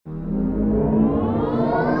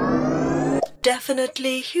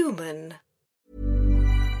definitely human.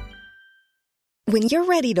 When you're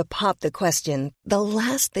ready to pop the question, the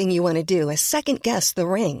last thing you want to do is second-guess the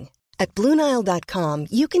ring. At BlueNile.com,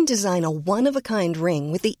 you can design a one-of-a-kind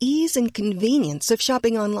ring with the ease and convenience of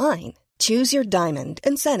shopping online. Choose your diamond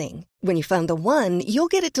and setting. When you find the one, you'll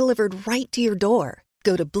get it delivered right to your door.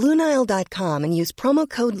 Go to BlueNile.com and use promo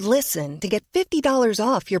code LISTEN to get $50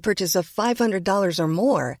 off your purchase of $500 or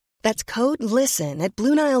more. That's code LISTEN at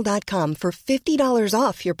BlueNile.com for $50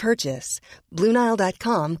 off your purchase.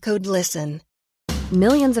 BlueNile.com, code LISTEN.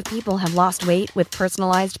 Millions of people have lost weight with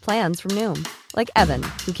personalized plans from Noom. Like Evan,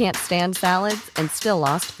 who can't stand salads and still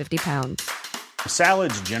lost 50 pounds.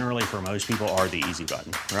 Salads generally for most people are the easy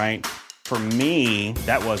button, right? For me,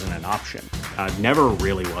 that wasn't an option. I never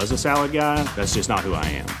really was a salad guy. That's just not who I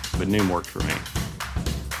am. But Noom worked for me.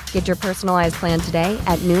 Get your personalized plan today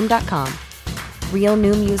at Noom.com. Real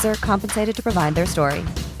Noom user compensated to provide their story.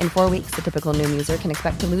 In 4 weeks, the typical Noom user can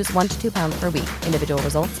expect to lose 1 to 2 pounds per week. Individual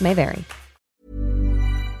results may vary.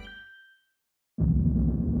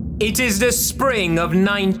 It is the spring of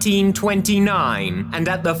 1929, and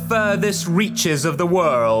at the furthest reaches of the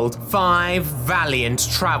world, 5 valiant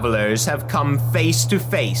travelers have come face to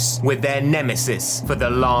face with their nemesis for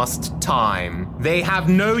the last time. They have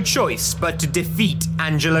no choice but to defeat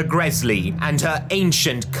Angela Gresley and her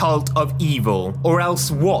ancient cult of evil, or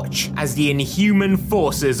else watch as the inhuman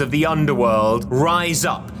forces of the underworld rise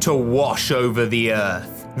up to wash over the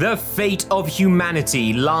earth. The fate of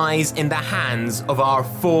humanity lies in the hands of our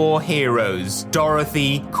 4 heroes,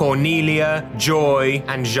 Dorothy, Cornelia, Joy,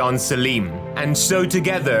 and Jean-Selim. And so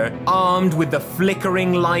together, armed with the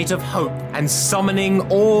flickering light of hope and summoning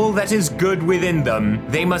all that is good within them,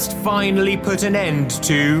 they must finally put an end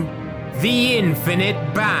to the infinite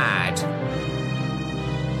bad.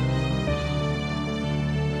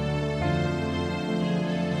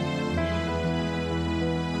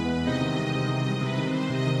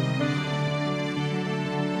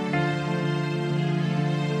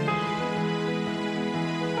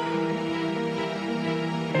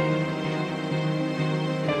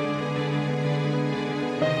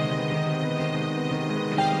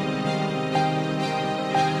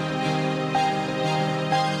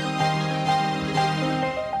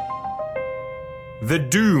 The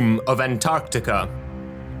Doom of Antarctica,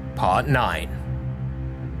 Part 9.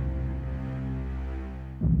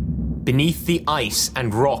 Beneath the ice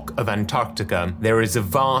and rock of Antarctica, there is a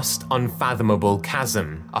vast, unfathomable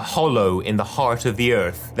chasm, a hollow in the heart of the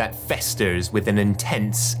earth that festers with an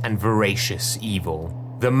intense and voracious evil.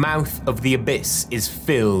 The mouth of the abyss is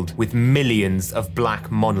filled with millions of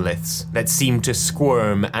black monoliths that seem to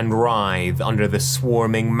squirm and writhe under the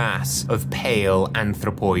swarming mass of pale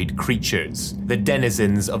anthropoid creatures, the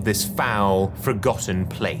denizens of this foul, forgotten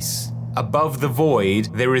place. Above the void,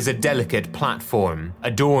 there is a delicate platform,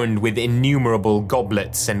 adorned with innumerable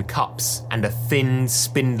goblets and cups, and a thin,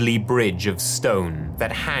 spindly bridge of stone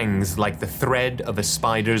that hangs like the thread of a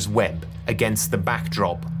spider's web against the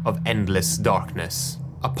backdrop of endless darkness.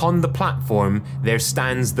 Upon the platform, there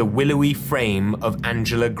stands the willowy frame of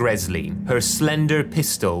Angela Gresley, her slender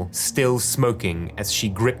pistol still smoking as she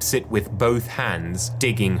grips it with both hands,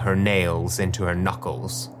 digging her nails into her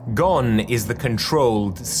knuckles. Gone is the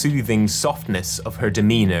controlled, soothing softness of her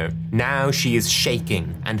demeanor. Now she is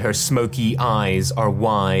shaking, and her smoky eyes are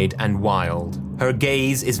wide and wild. Her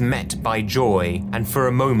gaze is met by Joy, and for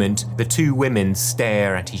a moment, the 2 women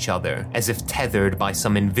stare at each other, as if tethered by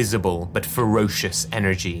some invisible but ferocious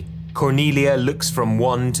energy. Cornelia looks from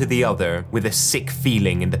one to the other with a sick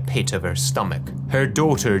feeling in the pit of her stomach. Her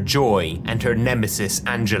daughter, Joy, and her nemesis,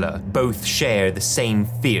 Angela, both share the same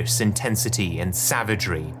fierce intensity and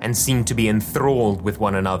savagery and seem to be enthralled with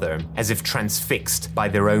one another, as if transfixed by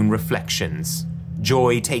their own reflections.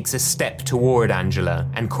 Joy takes a step toward Angela,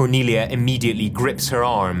 and Cornelia immediately grips her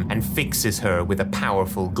arm and fixes her with a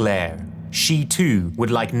powerful glare. She too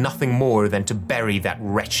would like nothing more than to bury that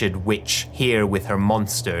wretched witch here with her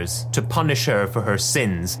monsters, to punish her for her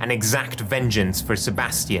sins and exact vengeance for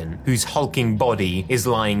Sebastian, whose hulking body is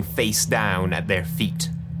lying face down at their feet.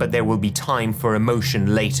 But there will be time for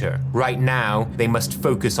emotion later. Right now, they must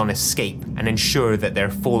focus on escape and ensure that their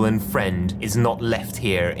fallen friend is not left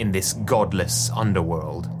here in this godless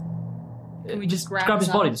underworld. We just grab his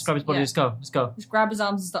body. Just grab his body. Yeah. Let's go. Let's go. Just grab his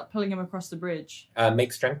arms and start pulling him across the bridge.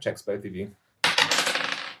 Make strength checks, both of you.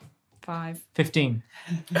 5. 15.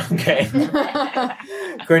 Okay.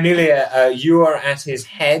 Cornelia, you are at his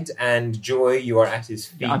head, and Joy, you are at his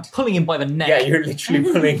feet. Yeah, I'm pulling him by the neck. Yeah, you're literally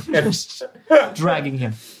pulling him. Dragging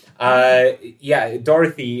him.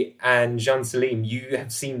 Dorothy and Jean-Selim, you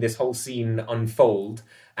have seen this whole scene unfold.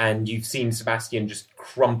 and you've seen Sebastian just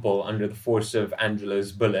crumple under the force of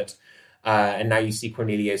Angela's bullet. And now you see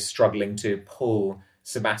Cornelia is struggling to pull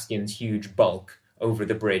Sebastian's huge bulk over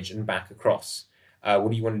the bridge and back across.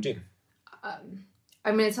 What do you want to do?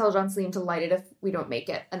 I'm going to tell Jocelyn to light it if we don't make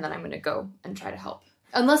it, and then I'm going to go and try to help.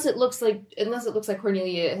 Unless it looks like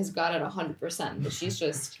Cornelia has got it 100%, but she's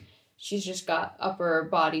just got upper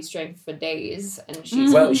body strength for days, and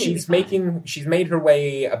she's made her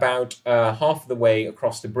way about half the way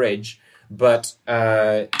across the bridge, but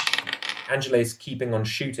Angela is keeping on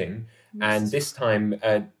shooting, and this time,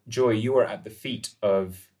 Joy, you are at the feet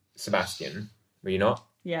of Sebastian, were you not?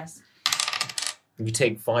 Yes. You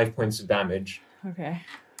take 5 points of damage. Okay.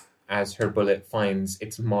 As her bullet finds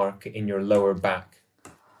its mark in your lower back.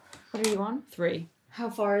 What are you on? 3. How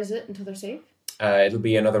far is it until they're safe? It'll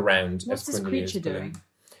be another round. What's this creature doing?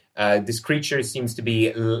 This creature seems to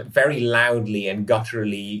be very loudly and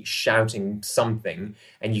gutturally shouting something,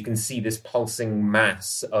 and you can see this pulsing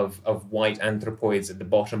mass of white anthropoids at the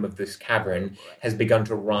bottom of this cavern has begun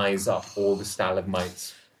to rise up all the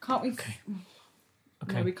stalagmites. Can't we...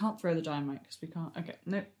 Okay. No, we can't throw the dynamite because we can't... Okay,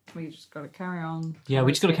 nope. We just got to carry on. Yeah,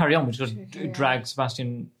 we just got to carry on. We just got to drag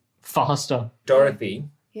Sebastian faster. Dorothy,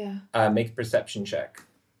 yeah. Make a perception check.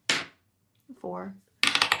 4.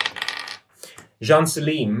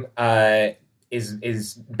 Jean-Selim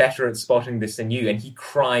is better at spotting this than you, and he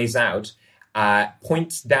cries out,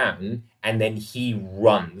 points down, and then he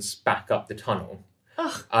runs back up the tunnel.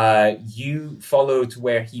 You follow to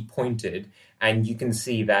where he pointed, and you can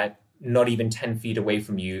see that not even 10 feet away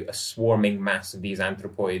from you, a swarming mass of these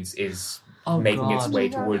anthropoids is making its way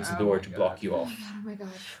towards the door to block you off.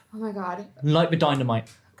 Oh my god. Light the dynamite.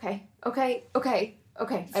 Okay.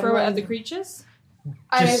 Throw it at the creatures?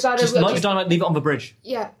 Just light the dynamite, leave it on the bridge.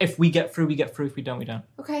 Yeah. If we get through, we get through. If we don't, we don't.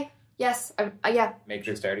 Okay. Yes. Yeah. Make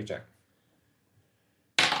your dexterity check.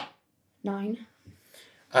 9.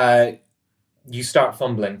 You start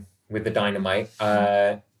fumbling with the dynamite.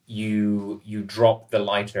 You drop the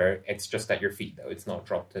lighter. It's just at your feet, though. It's not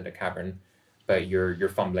dropped to the cavern. But you're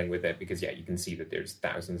fumbling with it because, you can see that there's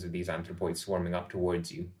thousands of these anthropoids swarming up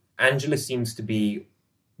towards you. Angela seems to be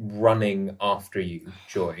running after you,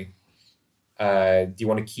 Joy. Do you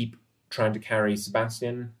want to keep trying to carry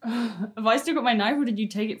Sebastian? Have I still got my knife, or did you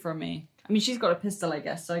take it from me? I mean, she's got a pistol, I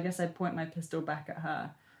guess, so I guess I'd point my pistol back at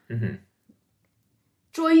her. Mm-hmm.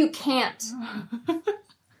 Joy, you can't.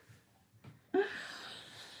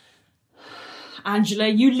 Angela,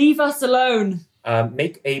 you leave us alone.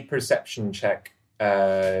 Make a perception check,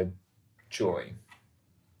 Joy.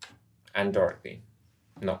 And Dorothy.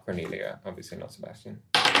 Not Cornelia, obviously not Sebastian.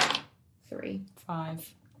 3. 5.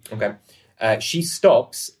 Okay. She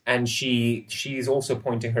stops, and she's also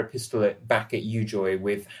pointing her pistol back at you, Joy,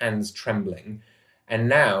 with hands trembling. And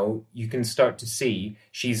now you can start to see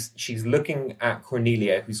she's looking at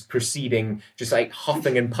Cornelia, who's proceeding, just like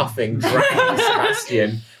huffing and puffing, dragging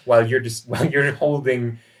Sebastian while you're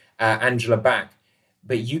holding Angela back.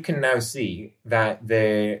 But you can now see that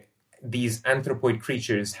these anthropoid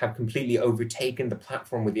creatures have completely overtaken the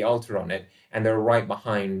platform with the altar on it, and they're right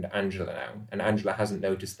behind Angela now. And Angela hasn't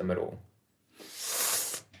noticed them at all.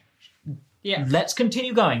 Yeah. Let's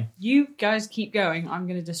continue going. You guys keep going. I'm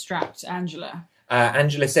going to distract Angela.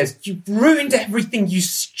 Angela says, "You ruined everything, you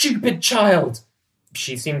stupid child!"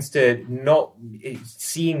 She seems to not...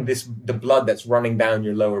 Seeing the blood that's running down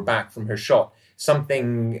your lower back from her shot,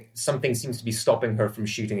 something seems to be stopping her from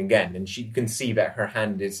shooting again, and you can see that her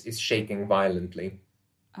hand is shaking violently.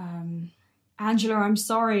 Angela, I'm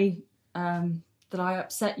sorry that I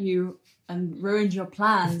upset you and ruined your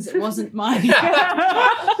plans. It wasn't mine.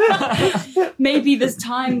 Maybe there's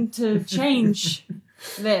time to change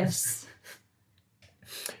this.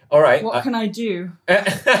 All right. What can I do?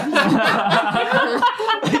 It's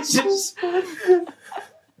just...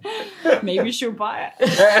 Maybe she'll buy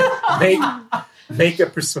it. Make a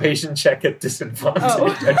persuasion check at disadvantage.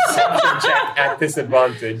 A deception check at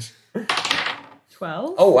disadvantage.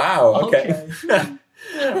 12. Oh, wow. Okay.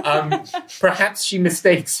 Perhaps she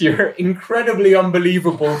mistakes your incredibly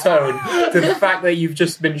unbelievable tone to the fact that you've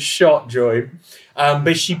just been shot, Joy.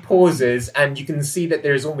 But she pauses, and you can see that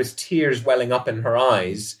there's almost tears welling up in her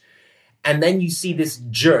eyes. And then you see this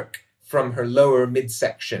jerk from her lower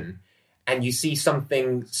midsection, and you see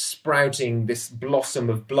something sprouting, this blossom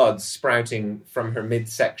of blood sprouting from her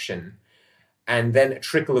midsection. And then a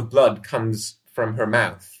trickle of blood comes from her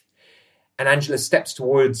mouth. And Angela steps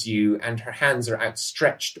towards you, and her hands are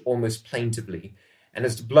outstretched almost plaintively. And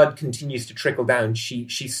as the blood continues to trickle down, she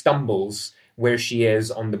stumbles where she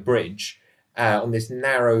is on the bridge, on this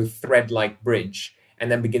narrow thread-like bridge,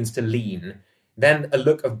 and then begins to lean. Then a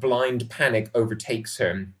look of blind panic overtakes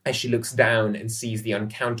her as she looks down and sees the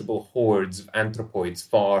uncountable hordes of anthropoids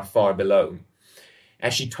far, far below.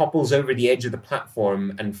 As she topples over the edge of the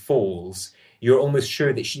platform and falls, you're almost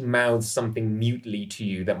sure that she mouths something mutely to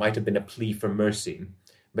you that might have been a plea for mercy,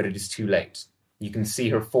 but it is too late. You can see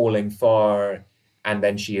her falling far, and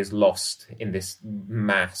then she is lost in this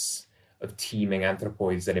mass of teeming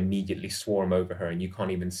anthropoids that immediately swarm over her, and you can't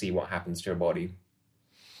even see what happens to her body.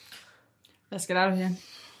 Let's get out of here.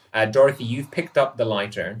 Dorothy, you've picked up the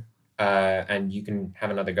lighter, and you can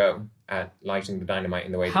have another go at lighting the dynamite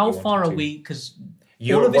in the way that you want. How far to. are we? Because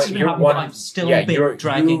all of this has been happening, but I've still been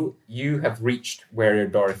dragging. You have reached where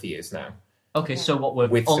Dorothy is now. Okay, so what, we're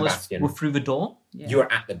with almost, Sebastian. we're through the door? Yeah.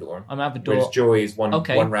 You're at the door. I'm at the door. Whereas Joy is one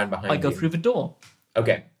round behind you. I go through the door.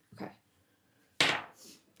 Okay.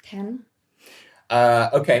 10.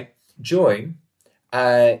 Okay. Joy,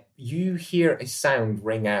 you hear a sound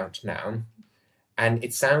ring out now, and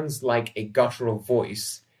it sounds like a guttural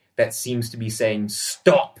voice that seems to be saying,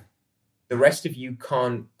 "Stop!" The rest of you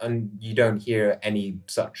can't, and you don't hear any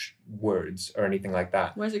such words or anything like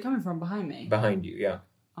that. Where's it coming from? Behind me? Behind you, yeah.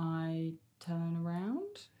 I turn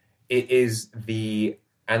around. It is the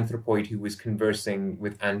anthropoid who was conversing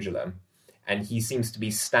with Angela, and he seems to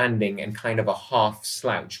be standing in kind of a half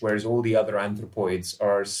slouch, whereas all the other anthropoids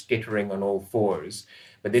are skittering on all fours.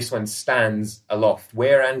 But this one stands aloft.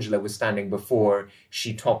 Where Angela was standing before,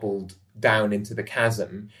 she toppled down into the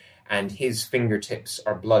chasm, and his fingertips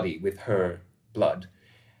are bloody with her blood.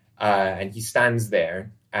 And he stands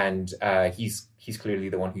there, and he's clearly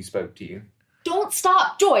the one who spoke to you. Don't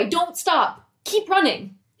stop, Joy, don't stop. Keep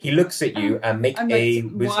running. He looks at you and make I'm a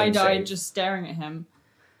like wisdom wide-eyed, save. just staring at him.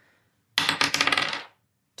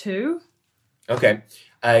 2. Okay.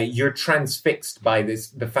 You're transfixed by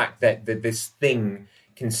the fact that this thing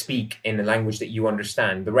can speak in a language that you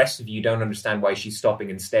understand. The rest of you don't understand why she's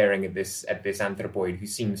stopping and staring at this anthropoid who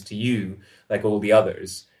seems to you like all the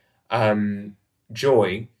others.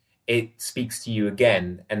 Joy, it speaks to you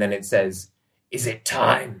again, and then it says, "Is it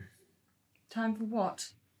time?" Time for what?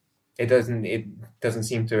 It doesn't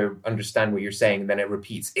seem to understand what you're saying, and then it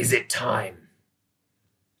repeats, "Is it time?"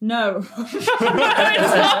 No. It's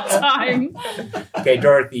not time. Okay,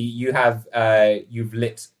 Dorothy, you've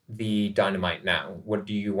lit the dynamite now. What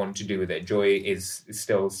do you want to do with it? Joy is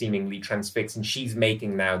still seemingly transfixed, and she's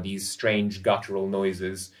making now these strange guttural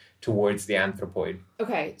noises towards the anthropoid.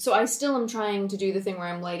 Okay, so I still am trying to do the thing where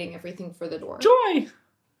I'm lighting everything for the door. Joy!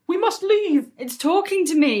 We must leave! It's talking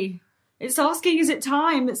to me. It's asking, is it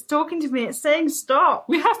time? It's talking to me. It's saying stop.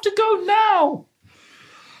 We have to go now!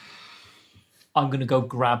 I'm going to go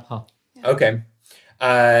grab her. Okay.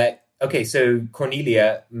 Okay, so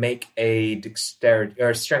Cornelia, make a dexterity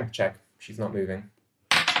or strength check. She's not moving.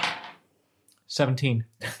 17.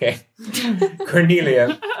 Okay.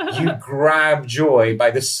 Cornelia, you grab Joy by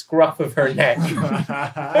the scruff of her neck.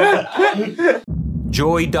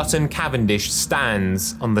 Joy Dutton Cavendish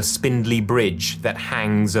stands on the spindly bridge that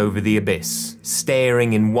hangs over the abyss,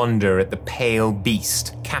 staring in wonder at the pale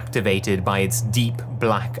beast, captivated by its deep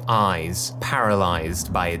black eyes,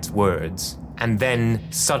 paralyzed by its words. And then,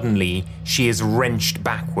 suddenly, she is wrenched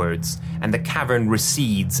backwards, and the cavern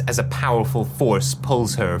recedes as a powerful force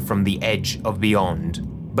pulls her from the edge of beyond.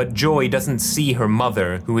 But Joy doesn't see her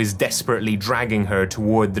mother, who is desperately dragging her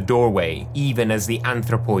toward the doorway, even as the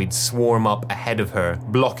anthropoids swarm up ahead of her,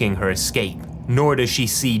 blocking her escape. Nor does she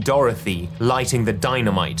see Dorothy lighting the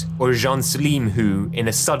dynamite, or Jean-Selim, who, in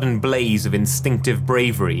a sudden blaze of instinctive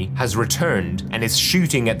bravery, has returned and is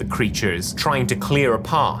shooting at the creatures, trying to clear a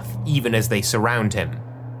path, even as they surround him.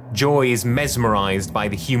 Joy is mesmerized by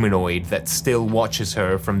the humanoid that still watches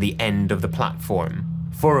her from the end of the platform.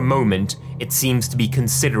 For a moment, it seems to be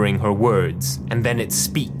considering her words, and then it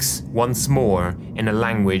speaks, once more, in a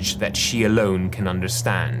language that she alone can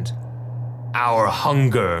understand. Our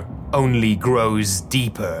hunger only grows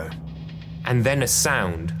deeper. And then a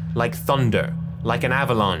sound, like thunder, like an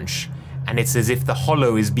avalanche, and it's as if the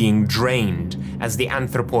hollow is being drained as the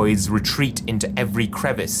anthropoids retreat into every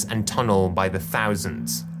crevice and tunnel by the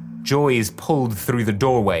thousands. Joy is pulled through the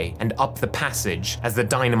doorway and up the passage as the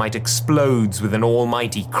dynamite explodes with an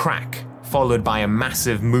almighty crack, followed by a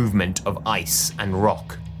massive movement of ice and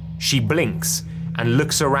rock. She blinks and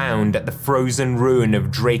looks around at the frozen ruin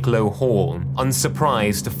of Drakelow Hall,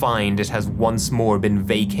 unsurprised to find it has once more been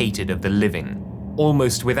vacated of the living.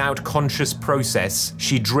 Almost without conscious process,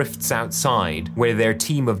 she drifts outside, where their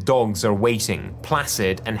team of dogs are waiting,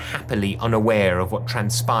 placid and happily unaware of what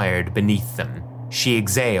transpired beneath them. She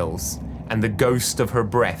exhales, and the ghost of her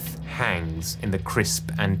breath hangs in the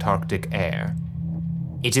crisp Antarctic air.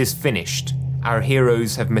 It is finished, Our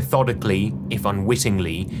heroes have methodically, if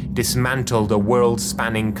unwittingly, dismantled a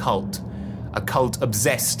world-spanning cult. A cult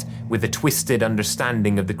obsessed with a twisted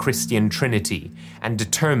understanding of the Christian Trinity and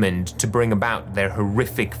determined to bring about their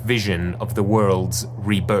horrific vision of the world's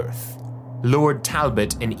rebirth. Lord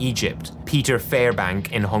Talbot in Egypt, Peter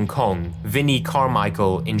Fairbank in Hong Kong, Vinnie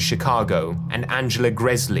Carmichael in Chicago, and Angela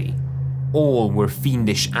Gresley. All were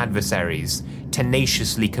fiendish adversaries,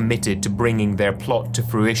 tenaciously committed to bringing their plot to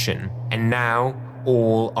fruition, and now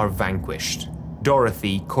all are vanquished.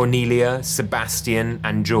 Dorothy, Cornelia, Sebastian,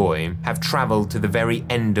 and Joy have traveled to the very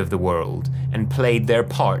end of the world and played their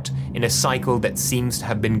part in a cycle that seems to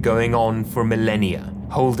have been going on for millennia,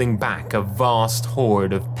 holding back a vast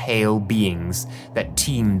horde of pale beings that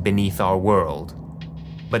teemed beneath our world.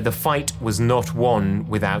 But the fight was not won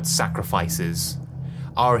without sacrifices.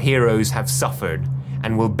 Our heroes have suffered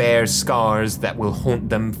and will bear scars that will haunt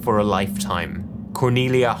them for a lifetime.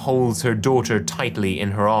 Cornelia holds her daughter tightly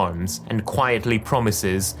in her arms and quietly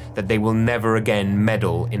promises that they will never again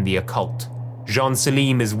meddle in the occult.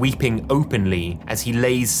 Jean-Selim is weeping openly as he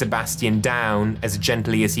lays Sebastian down as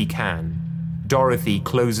gently as he can. Dorothy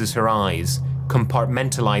closes her eyes,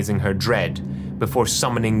 compartmentalizing her dread before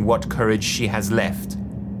summoning what courage she has left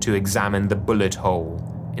to examine the bullet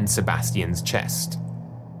hole in Sebastian's chest.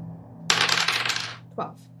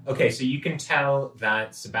 12. Okay, so you can tell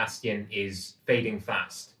that Sebastian is fading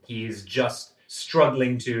fast. He is just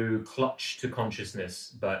struggling to clutch to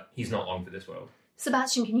consciousness, but he's not long for this world.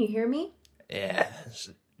 Sebastian, can you hear me? Yes,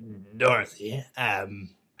 Dorothy,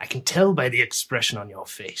 I can tell by the expression on your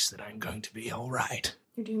face that I'm going to be all right.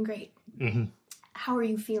 You're doing great. Mm-hmm. How are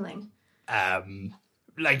you feeling?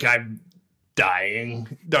 Like I'm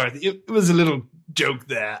dying. Dorothy, it was a little joke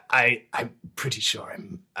there. I'm pretty sure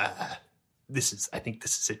I'm, I think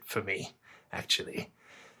this is it for me, actually.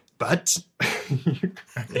 But... I'm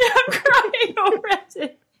crying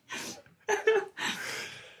already.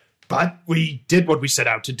 But we did what we set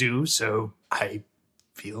out to do, so I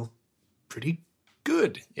feel pretty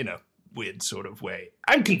good in a weird sort of way.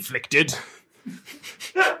 I'm conflicted.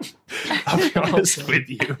 I'll be honest with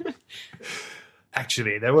you.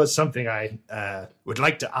 Actually, there was something I would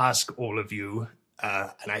like to ask all of you,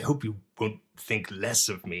 and I hope you won't think less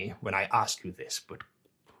of me when I ask you this, but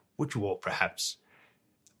would you all perhaps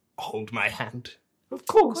hold my hand? Of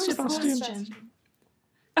course, Sebastian.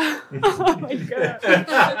 Oh my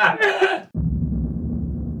god.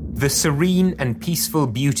 The serene and peaceful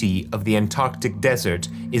beauty of the Antarctic desert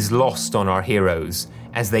is lost on our heroes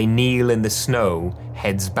as they kneel in the snow,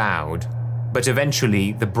 heads bowed. But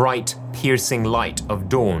eventually, the bright, piercing light of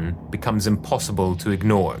dawn becomes impossible to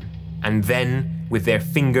ignore. And then, with their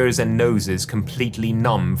fingers and noses completely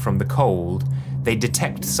numb from the cold, they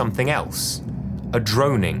detect something else. A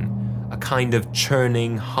droning, a kind of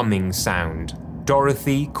churning, humming sound.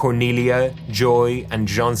 Dorothy, Cornelia, Joy, and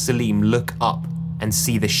Jean-Selim look up and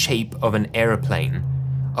see the shape of an airplane.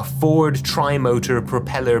 A Ford tri-motor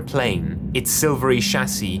propeller plane, its silvery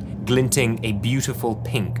chassis glinting a beautiful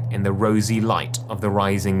pink in the rosy light of the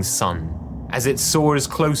rising sun. As it soars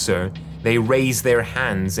closer, they raise their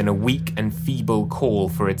hands in a weak and feeble call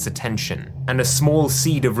for its attention, and a small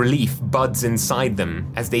seed of relief buds inside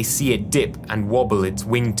them as they see it dip and wobble its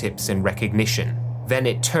wingtips in recognition. Then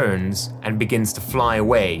it turns and begins to fly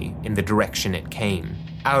away in the direction it came.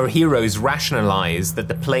 Our heroes rationalize that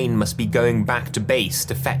the plane must be going back to base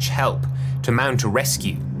to fetch help, to mount a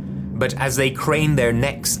rescue. But as they crane their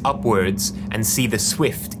necks upwards and see the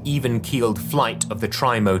swift, even-keeled flight of the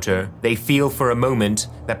trimotor, they feel for a moment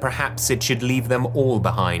that perhaps it should leave them all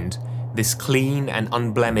behind, this clean and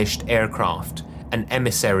unblemished aircraft, an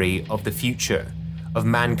emissary of the future, of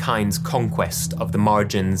mankind's conquest of the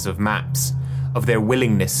margins of maps, of their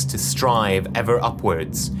willingness to strive ever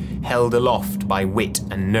upwards, held aloft by wit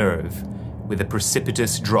and nerve, with a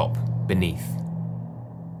precipitous drop beneath.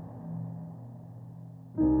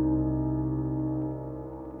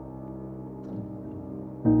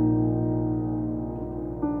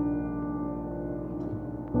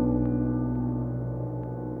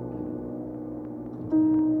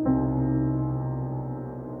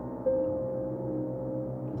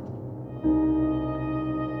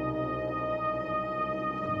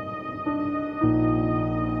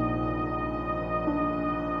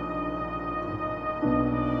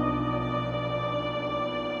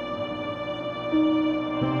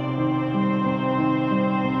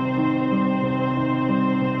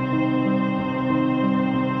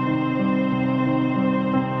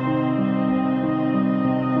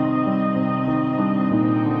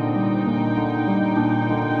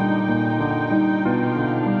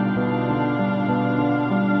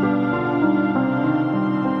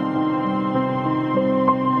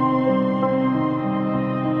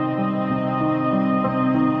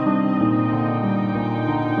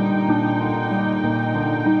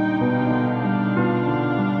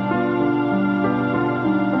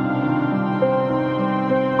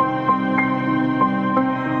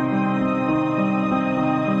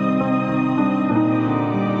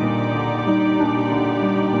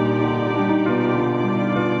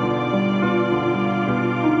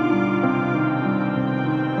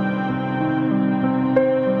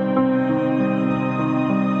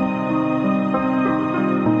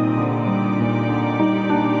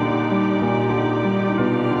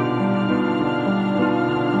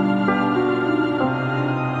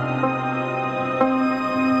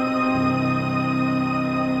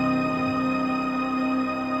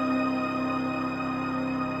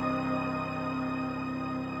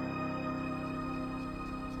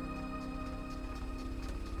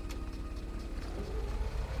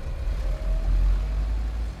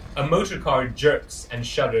 A motorcar jerks and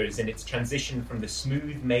shudders in its transition from the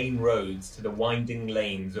smooth main roads to the winding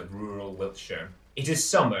lanes of rural Wiltshire. It is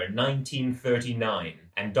summer 1939,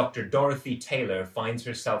 and Dr. Dorothy Taylor finds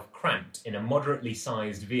herself cramped in a moderately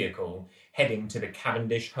sized vehicle heading to the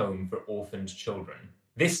Cavendish Home for Orphaned Children.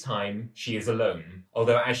 This time, she is alone,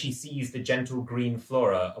 although as she sees the gentle green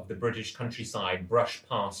flora of the British countryside brush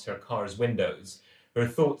past her car's windows, her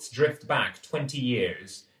thoughts drift back 20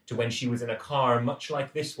 years to when she was in a car much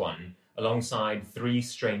like this one, alongside 3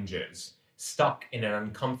 strangers, stuck in an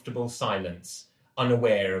uncomfortable silence,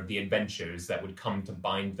 unaware of the adventures that would come to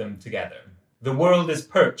bind them together. The world is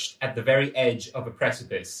perched at the very edge of a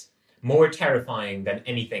precipice, more terrifying than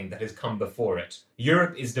anything that has come before it.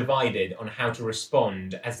 Europe is divided on how to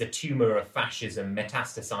respond as the tumour of fascism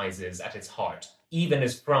metastasizes at its heart. Even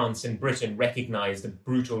as France and Britain recognize the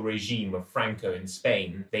brutal regime of Franco in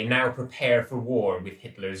Spain, they now prepare for war with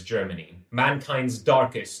Hitler's Germany. Mankind's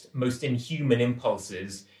darkest, most inhuman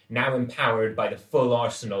impulses, now empowered by the full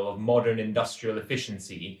arsenal of modern industrial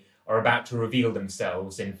efficiency, are about to reveal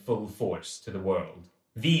themselves in full force to the world.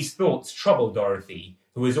 These thoughts trouble Dorothy,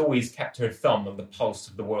 who has always kept her thumb on the pulse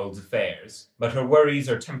of the world's affairs, but her worries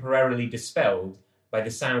are temporarily dispelled by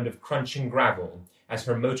the sound of crunching gravel as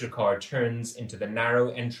her motorcar turns into the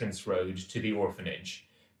narrow entrance road to the orphanage,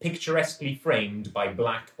 picturesquely framed by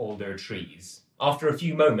black alder trees. After a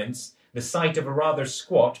few moments, the sight of a rather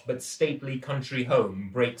squat but stately country home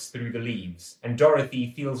breaks through the leaves, and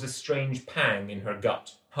Dorothy feels a strange pang in her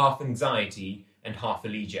gut, half anxiety and half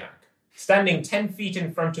elegiac. Standing 10 feet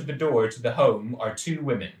in front of the door to the home are 2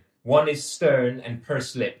 women. One is stern and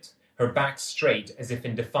purse-lipped, her back straight as if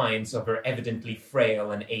in defiance of her evidently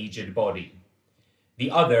frail and aged body.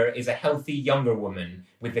 The other is a healthy younger woman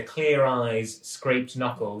with the clear eyes, scraped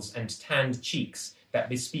knuckles, and tanned cheeks that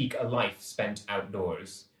bespeak a life spent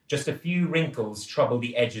outdoors. Just a few wrinkles trouble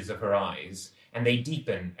the edges of her eyes, and they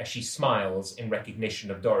deepen as she smiles in recognition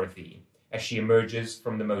of Dorothy, as she emerges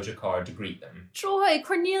from the motor car to greet them. Joy,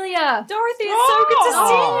 Cornelia! Dorothy, it's so good to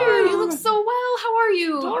see you! You look so well. How are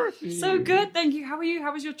you? Dorothy. So good, thank you. How are you?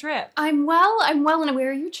 How was your trip? I'm well, and where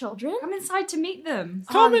are your children? Come inside to meet them.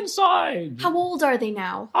 Come inside. How old are they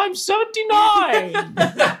now? I'm 79.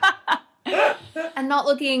 And not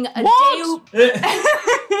looking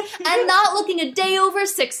a day over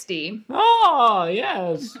 60. Ah,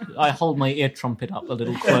 yes. I hold my ear trumpet up a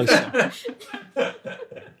little closer.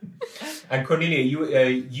 And Cornelia,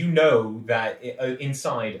 you know that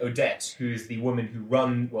inside Odette, who's the woman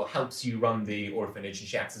who helps you run the orphanage, and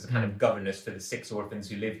she acts as a kind of governess for the 6 orphans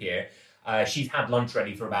who live here. She's had lunch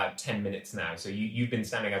ready for about 10 minutes now, so you've been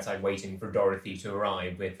standing outside waiting for Dorothy to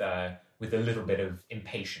arrive with a little bit of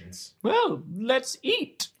impatience. Well, let's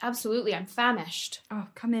eat. Absolutely, I'm famished. Oh,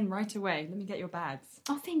 come in right away. Let me get your bags.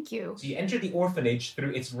 Oh, thank you. So you enter the orphanage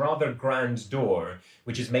through its rather grand door,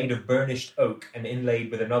 which is made of burnished oak and inlaid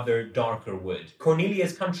with another darker wood.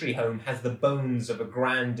 Cornelia's country home has the bones of a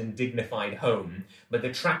grand and dignified home, but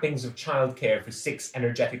the trappings of childcare for 6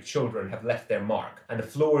 energetic children have left their mark, and the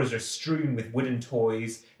floors are strewn with wooden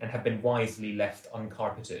toys and have been wisely left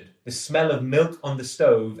uncarpeted. The smell of milk on the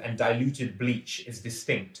stove and diluted bleach is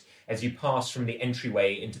distinct as you pass from the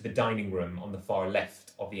entryway into the dining room on the far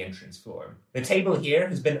left of the entrance floor. The table here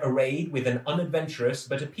has been arrayed with an unadventurous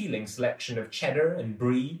but appealing selection of cheddar and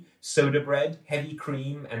brie, soda bread, heavy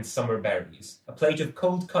cream, and summer berries. A plate of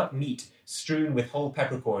cold-cut meat strewn with whole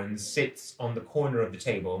peppercorns sits on the corner of the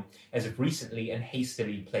table as if recently and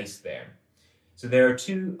hastily placed there. So there are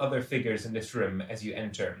 2 other figures in this room as you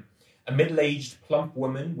enter. A middle-aged, plump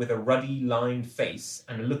woman with a ruddy, lined face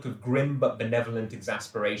and a look of grim but benevolent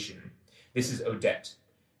exasperation. This is Odette.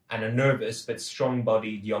 And a nervous but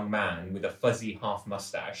strong-bodied young man with a fuzzy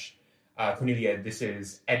half-mustache. Cornelia, this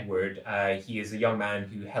is Edward. He is a young man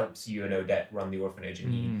who helps you and Odette run the orphanage,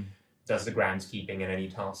 and he does the groundskeeping and any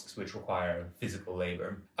tasks which require physical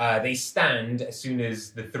labor. They stand as soon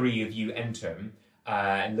as the 3 of you enter,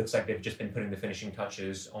 and looks like they've just been putting the finishing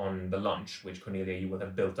touches on the lunch, which, Cornelia, you will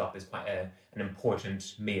have built up as quite an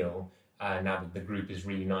important meal now that the group is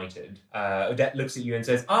reunited. Odette looks at you and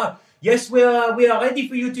says, yes, we are ready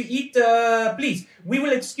for you to eat. Please, we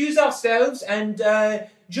will excuse ourselves, and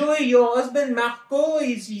Joy, your husband, Marco,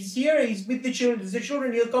 he's here. He's with the children. The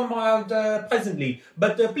children, he'll come out presently.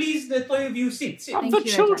 But please, the 3 of you, sit. Are the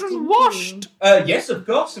children washed? Yes, of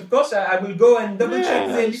course. I will go and double-check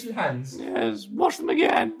their little hands. Yes, wash them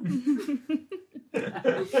again.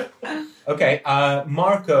 Okay,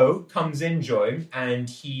 Marco comes in, Joy, and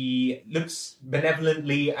he looks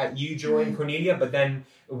benevolently at you, Joy, and Cornelia, but then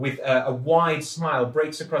with a wide smile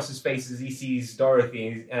breaks across his face as he sees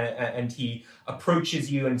Dorothy, and he approaches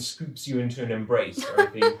you and scoops you into an embrace,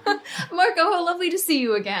 Dorothy. Marco, how lovely to see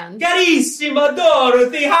you again. Carissima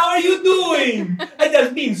Dorothy, how are you doing? It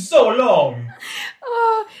has been so long.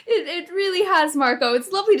 Oh, it really has, Marco.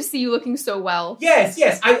 It's lovely to see you looking so well. Yes,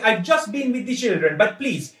 I've just been with the children, but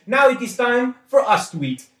please, now it is time for us to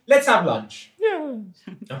eat. Let's have lunch. Yeah.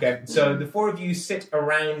 Okay, so the four of you sit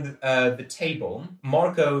around the table.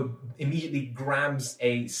 Marco immediately grabs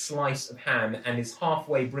a slice of ham and is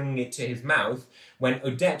halfway bringing it to his mouth when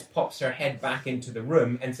Odette pops her head back into the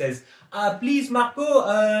room and says, please,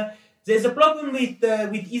 Marco, there's a problem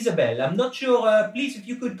with Isabel. I'm not sure. Please, if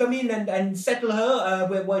you could come in and settle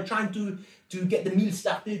her. We're trying to get the meal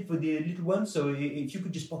started for the little one. So if you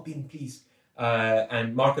could just pop in, please.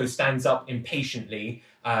 And Marco stands up impatiently,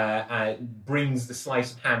 brings the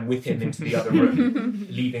slice of ham with him into the other room,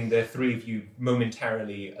 leaving the three of you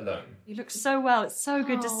momentarily alone. You look so well. It's so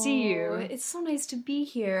good to see you. It's so nice to be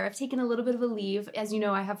here. I've taken a little bit of a leave. As you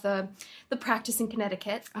know, I have the practice in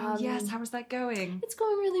Connecticut. Yes, how is that going? It's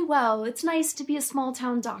going really well. It's nice to be a small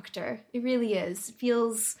town doctor. It really is.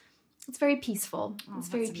 It's very peaceful. It's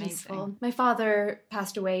very peaceful. Amazing. My father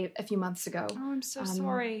passed away a few months ago. Oh, I'm so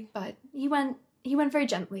sorry. But he went very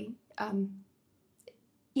gently.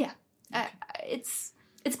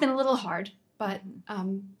 It's been a little hard, but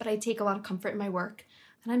I take a lot of comfort in my work.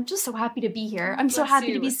 And I'm just so happy to be here. I'm so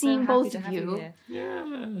happy to be seeing both of you.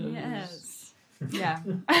 Yes. Yeah.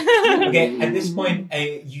 Okay, at this point,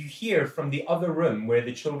 you hear from the other room where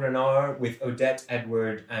the children are with Odette,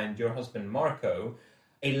 Edward, and your husband, Marco,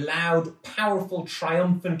 a loud, powerful,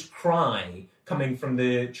 triumphant cry coming from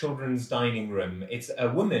the children's dining room. It's a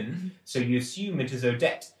woman, so you assume it is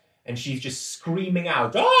Odette, and she's just screaming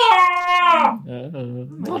out, "Ah!"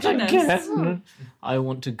 Not again. I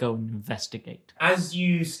want to go and investigate. As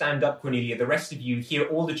you stand up, Cornelia, the rest of you hear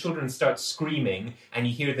all the children start screaming, and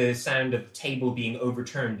you hear the sound of the table being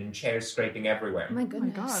overturned and chairs scraping everywhere. Oh my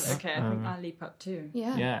goodness. Oh my God. Okay, I think I'll leap up too.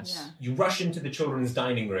 Yeah. Yes. Yeah. You rush into the children's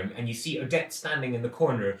dining room and you see Odette standing in the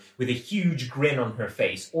corner with a huge grin on her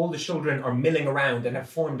face. All the children are milling around and have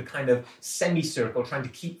formed a kind of semicircle trying to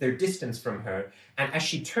keep their distance from her. And as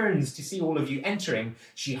she turns to see all of you entering,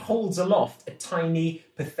 she holds aloft a tiny,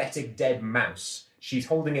 pathetic dead mouse. She's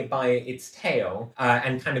holding it by its tail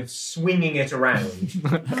and kind of swinging it around.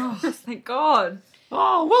 Oh, thank God.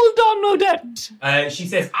 Oh, well done, Odette. She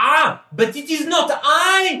says, but it is not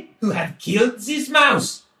I who have killed this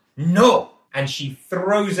mouse. No. And she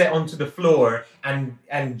throws it onto the floor and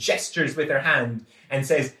gestures with her hand and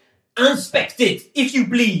says, inspect it, if you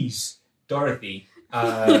please. Dorothy,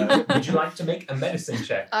 would you like to make a medicine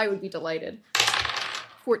check? I would be delighted.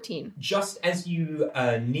 14. Just as you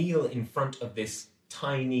kneel in front of this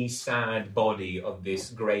tiny, sad body of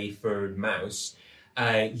this grey-furred mouse,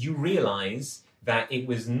 you realise that it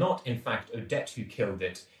was not, in fact, Odette who killed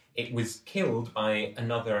it. It was killed by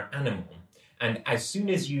another animal. And as soon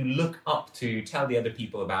as you look up to tell the other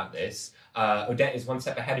people about this, Odette is one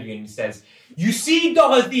step ahead of you and says, "You see,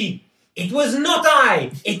 Dorothy, it was not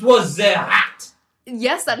I, it was the rat."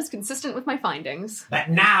 Yes, that is consistent with my findings.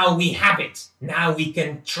 But now we have it. Now we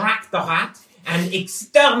can track the rat and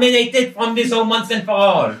exterminate it from this home once and for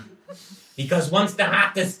all. Because once the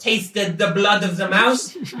rat has tasted the blood of the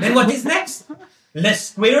mouse, then what is next? Le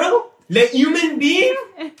squirrel? Le human being?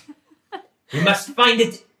 We must find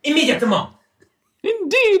it immediately.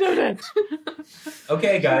 Indeed, Odette.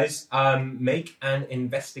 Okay, guys, make an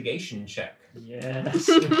investigation check. Yes.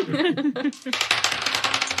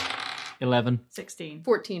 11. 16.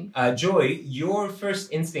 14. Joy, your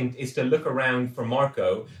first instinct is to look around for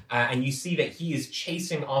Marco, and you see that he is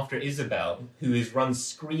chasing after Isabel, who is run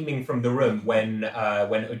screaming from the room when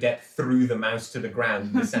Odette threw the mouse to the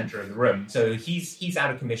ground in the center of the room. So he's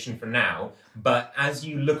out of commission for now. But as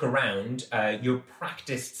you look around, your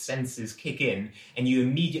practiced senses kick in, and you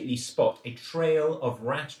immediately spot a trail of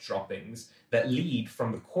rat droppings that lead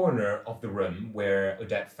from the corner of the room where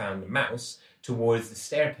Odette found the mouse towards the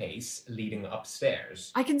staircase leading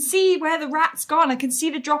upstairs. I can see where the rat's gone. I can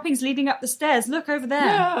see the droppings leading up the stairs. Look over there.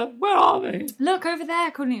 Yeah, where are they? Look over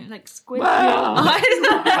there, Cornelia. Like, squint.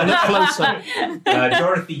 I look closer.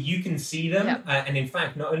 Dorothy, you can see them. Yep. And in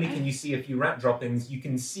fact, not only can you see a few rat droppings, you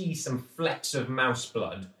can see some flecks of mouse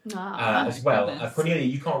blood as my well. goodness. Cornelia,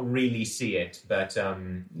 you can't really see it, but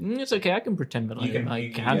It's okay, I can pretend that You can- I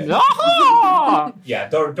you can- can. yeah. Aha! yeah,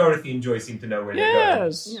 Dorothy and Joy seem to know where they're going.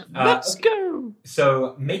 Yes! Let's go!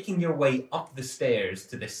 So, making your way up the stairs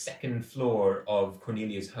to the second floor of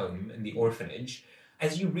Cornelia's home in the orphanage,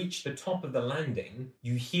 as you reach the top of the landing,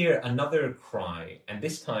 you hear another cry, and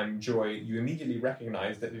this time, Joy, you immediately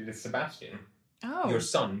recognize that it is Sebastian, your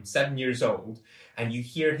son, 7 years old, and you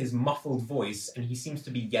hear his muffled voice, and he seems to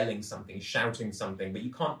be yelling something, shouting something, but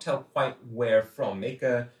you can't tell quite where from. Make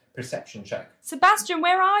a perception check. Sebastian,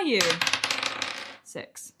 where are you?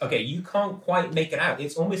 6. Okay, you can't quite make it out.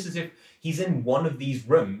 It's almost as if he's in one of these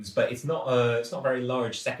rooms, but it's not a very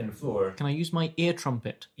large second floor. Can I use my ear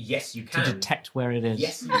trumpet Yes, you to can. detect where it is?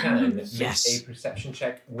 Yes, you can. Yes. Make a perception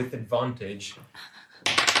check with advantage.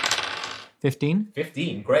 15?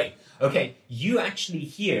 15, great. Okay, you actually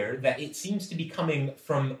hear that it seems to be coming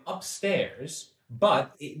from upstairs,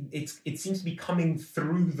 but it seems to be coming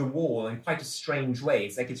through the wall in quite a strange way.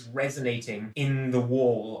 It's like it's resonating in the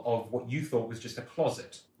wall of what you thought was just a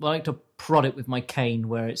closet. I like to prod it with my cane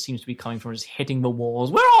where it seems to be coming from, just hitting the walls.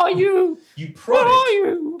 Where are you? You prod Where are it,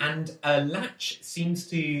 you? and a latch seems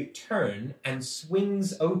to turn and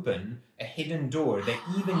swings open a hidden door that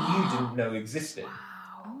even you didn't know existed.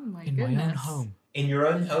 Oh my In goodness. my own home. In your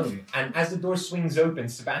own home. And as the door swings open,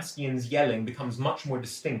 Sebastian's yelling becomes much more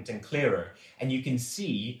distinct and clearer. And you can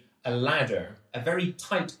see a ladder, a very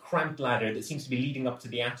tight, cramped ladder that seems to be leading up to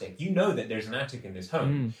the attic. You know that there's an attic in this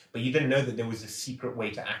home, but you didn't know that there was a secret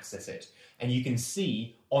way to access it. And you can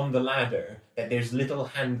see on the ladder that there's little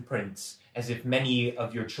handprints, as if many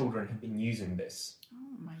of your children have been using this.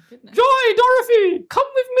 Oh my goodness. Joy, Dorothy, come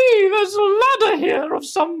with me. There's a ladder here of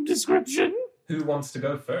some description. Who wants to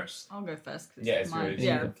go first? I'll go first. 'cause Yeah, it's it's my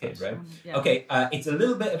your kid, right? Yeah. Okay, it's a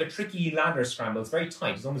little bit of a tricky ladder scramble. It's very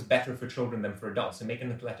tight. It's almost better for children than for adults. So make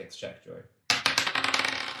an athletics check, Joy.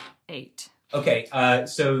 8. Okay,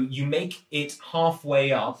 so you make it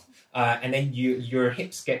halfway up, and then your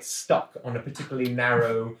hips get stuck on a particularly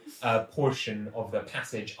narrow portion of the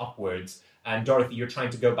passage upwards. And Dorothy, you're trying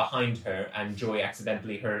to go behind her, and Joy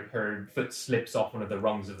accidentally, her foot slips off one of the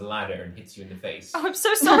rungs of the ladder and hits you in the face. Oh, I'm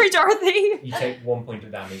so sorry, Dorothy. You take 1 point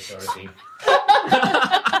of damage, Dorothy.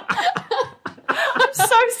 I'm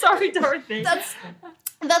so sorry, Dorothy.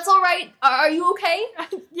 That's all right. Are you okay?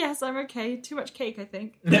 Yes, I'm okay. Too much cake, I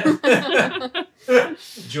think.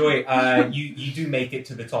 Joy, you do make it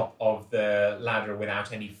to the top of the ladder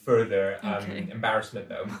without any further embarrassment,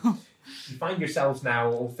 though. You find yourselves now,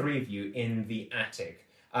 all three of you, in the attic.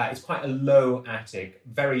 It's quite a low attic,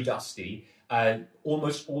 very dusty.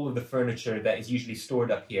 Almost all of the furniture that is usually stored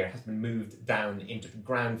up here has been moved down into the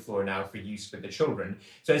ground floor now for use with the children.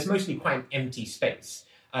 So it's mostly quite an empty space.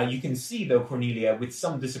 You can see, though, Cornelia, with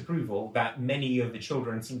some disapproval, that many of the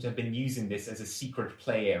children seem to have been using this as a secret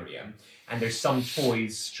play area. And there's some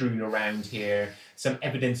toys strewn around here, some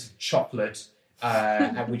evidence of chocolate,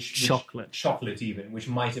 which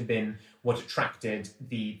might have been what attracted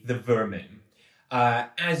the vermin.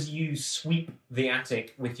 As you sweep the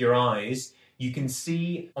attic with your eyes, you can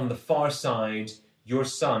see on the far side your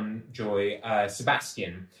son, Joy,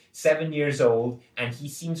 Sebastian, 7 years old, and he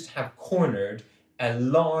seems to have cornered a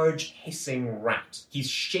large hissing rat. He's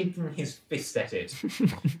shaking his fist at it.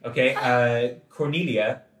 Okay,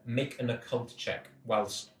 Cornelia, make an occult check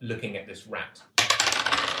whilst looking at this rat.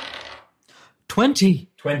 20.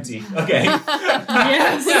 20. Okay.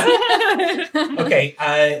 Yes. Okay.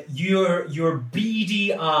 Your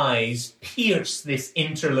beady eyes pierce this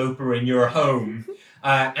interloper in your home,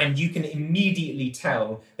 and you can immediately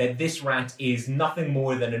tell that this rat is nothing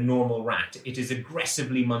more than a normal rat. It is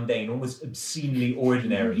aggressively mundane, almost obscenely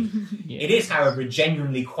ordinary. Yeah. It is, however,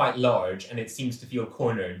 genuinely quite large, and it seems to feel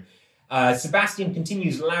cornered. Sebastian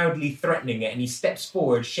continues loudly threatening it, and he steps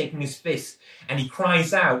forward, shaking his fist, and he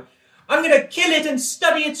cries out, "I'm going to kill it and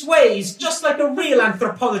study its ways, just like a real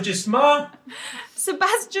anthropologist, Ma."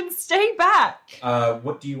 Sebastian, stay back.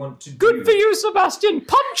 What do you want to do? Good for you, Sebastian.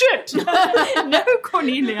 Punch it. No,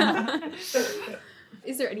 Cornelia.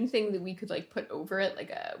 Is there anything that we could put over it, like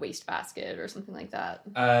a wastebasket or something like that?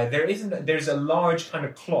 There isn't. There's a large kind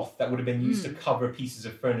of cloth that would have been used to cover pieces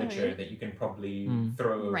of furniture that you can probably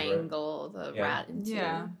throw over. Wrangle the rat into.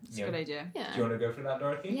 Yeah, it's a good idea. Yeah. Do you want to go for that,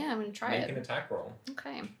 Dorothy? Yeah, I'm going to try Make it. an attack roll.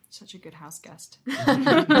 Okay. Such a good house guest.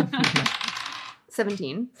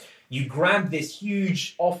 17. You grab this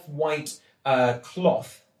huge off-white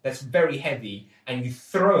cloth that's very heavy, and you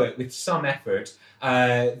throw it with some effort.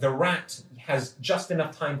 The rat has just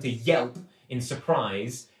enough time to yelp in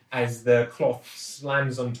surprise as the cloth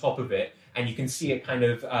slams on top of it, and you can see it kind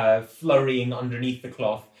of flurrying underneath the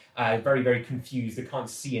cloth. very, very confused. It can't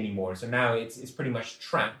see anymore. So now it's pretty much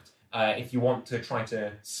trapped. If you want to try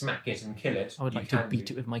to smack it and kill it, I would like to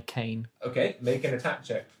beat it with my cane. Okay, make an attack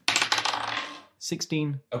check.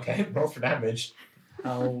 16. Okay, roll for damage.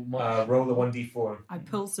 Oh my. Roll the 1d4. I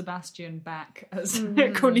pull Sebastian back as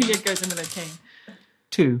Cornelia goes into the cane.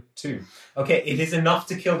 2. Okay, it is enough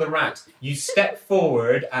to kill the rat. You step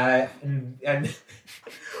forward and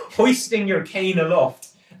hoisting your cane aloft,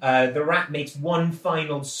 the rat makes one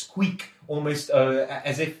final squeak, almost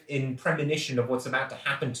as if in premonition of what's about to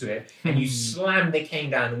happen to it, and you slam the cane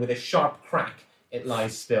down, and with a sharp crack, it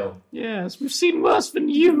lies still. Yes, we've seen worse than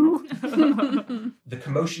you. The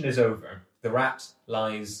commotion is over. The rat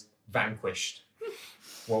lies vanquished.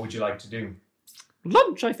 What would you like to do?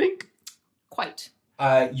 Lunch, I think. Quite.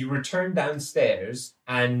 You return downstairs,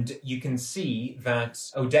 and you can see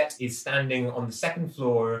that Odette is standing on the second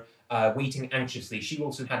floor, waiting anxiously. She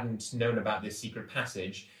also hadn't known about this secret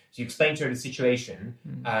passage. So you explain to her the situation,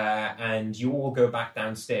 and you all go back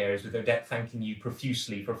downstairs with Odette thanking you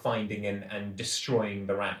profusely for finding and destroying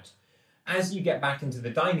the rat. As you get back into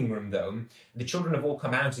the dining room, though, the children have all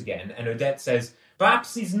come out again, and Odette says,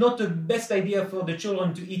 "Perhaps it's not the best idea for the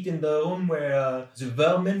children to eat in the room where the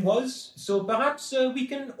vermin was, so perhaps we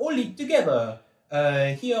can all eat together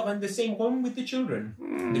here in the same room with the children."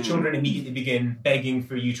 The children immediately begin begging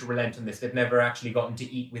for you to relent on this. They've never actually gotten to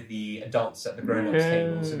eat with the adults at the grown-ups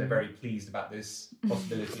table, so they're very pleased about this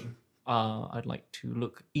possibility. I'd like to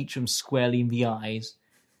look each of them squarely in the eyes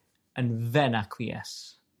and then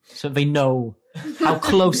acquiesce, so they know how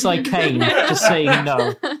close I came to saying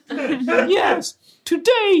no. Yes,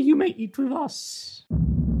 today you may eat with us.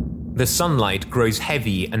 The sunlight grows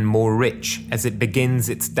heavy and more rich as it begins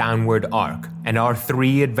its downward arc, and our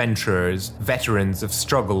three adventurers, veterans of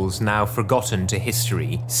struggles now forgotten to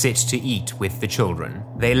history, sit to eat with the children.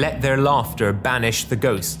 They let their laughter banish the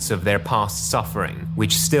ghosts of their past suffering,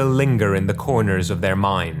 which still linger in the corners of their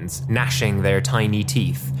minds, gnashing their tiny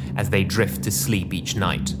teeth as they drift to sleep each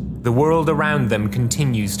night. The world around them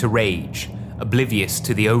continues to rage, oblivious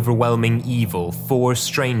to the overwhelming evil four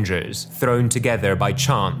strangers, thrown together by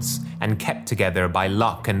chance and kept together by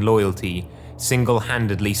luck and loyalty,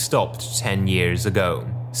 single-handedly stopped 10 years ago.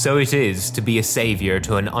 So it is to be a savior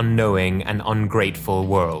to an unknowing and ungrateful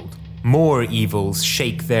world. More evils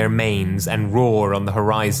shake their manes and roar on the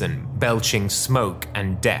horizon, belching smoke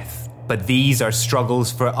and death. But these are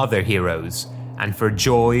struggles for other heroes, and for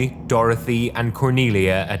Joy, Dorothy, and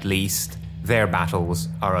Cornelia at least, their battles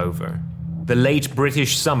are over. The late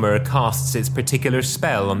British summer casts its particular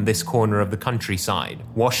spell on this corner of the countryside,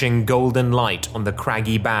 washing golden light on the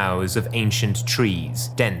craggy boughs of ancient trees,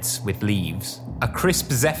 dense with leaves. A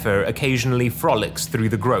crisp zephyr occasionally frolics through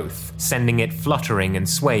the growth, sending it fluttering and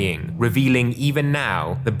swaying, revealing even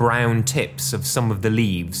now the brown tips of some of the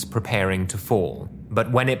leaves preparing to fall. But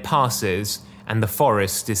when it passes, and the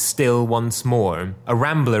forest is still once more, a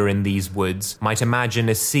rambler in these woods might imagine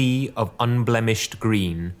a sea of unblemished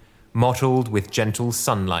green, mottled with gentle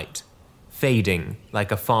sunlight, fading like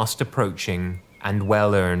a fast approaching and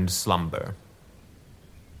well-earned slumber.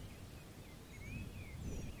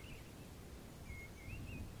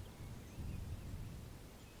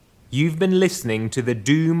 You've been listening to The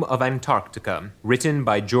Doom of Antarctica, written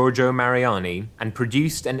by Giorgio Mariani and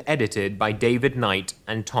produced and edited by David Knight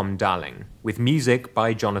and Tom Dalling, with music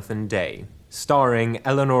by Jonathan Day. Starring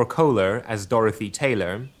Eleanor Kohler as Dorothy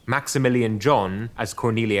Taylor, Maximilian John as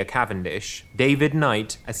Cornelia Cavendish, David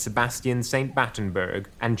Knight as Sebastian St. Battenberg,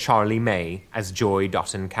 and Charlie May as Joy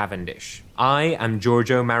Dotton Cavendish. I am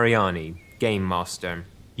Giorgio Mariani, Game Master.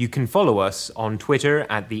 You can follow us on Twitter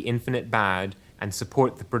at The Infinite Bad and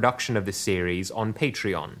support the production of the series on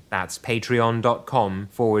Patreon. That's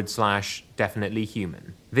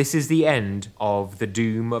patreon.com/definitelyhuman. This is the end of The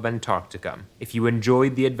Doom of Antarctica. If you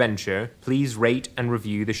enjoyed the adventure, please rate and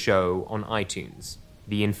review the show on iTunes.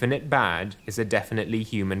 The Infinite Bad is a Definitely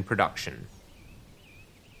Human production.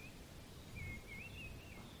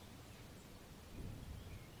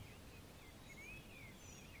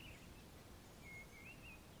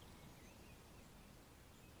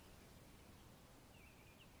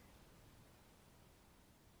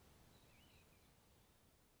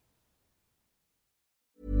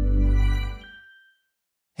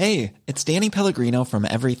 Hey, it's Danny Pellegrino from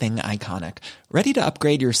Everything Iconic. Ready to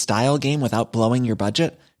upgrade your style game without blowing your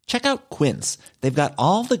budget? Check out Quince. They've got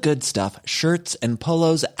all the good stuff, shirts and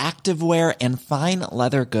polos, activewear, and fine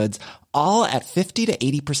leather goods, all at 50 to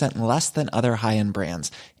 80% less than other high-end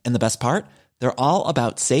brands. And the best part? They're all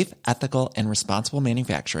about safe, ethical, and responsible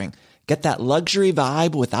manufacturing. Get that luxury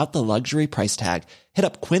vibe without the luxury price tag. Hit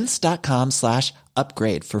up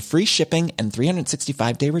quince.com/upgrade for free shipping and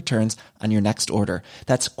 365-day returns on your next order.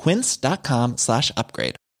 That's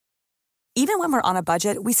quince.com/upgrade. Even when we're on a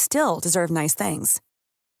budget, we still deserve nice things.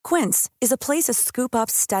 Quince is a place to scoop up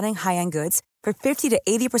stunning high-end goods for 50 to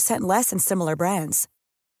 80% less than similar brands.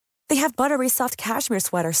 They have buttery soft cashmere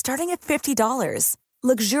sweaters starting at $50,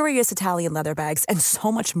 luxurious Italian leather bags, and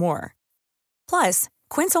so much more. Plus,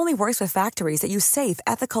 Quince only works with factories that use safe,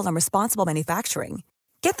 ethical, and responsible manufacturing.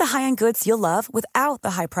 Get the high-end goods you'll love without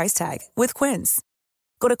the high price tag with Quince.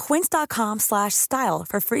 Go to quince.com/style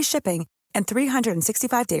for free shipping and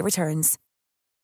 365-day returns.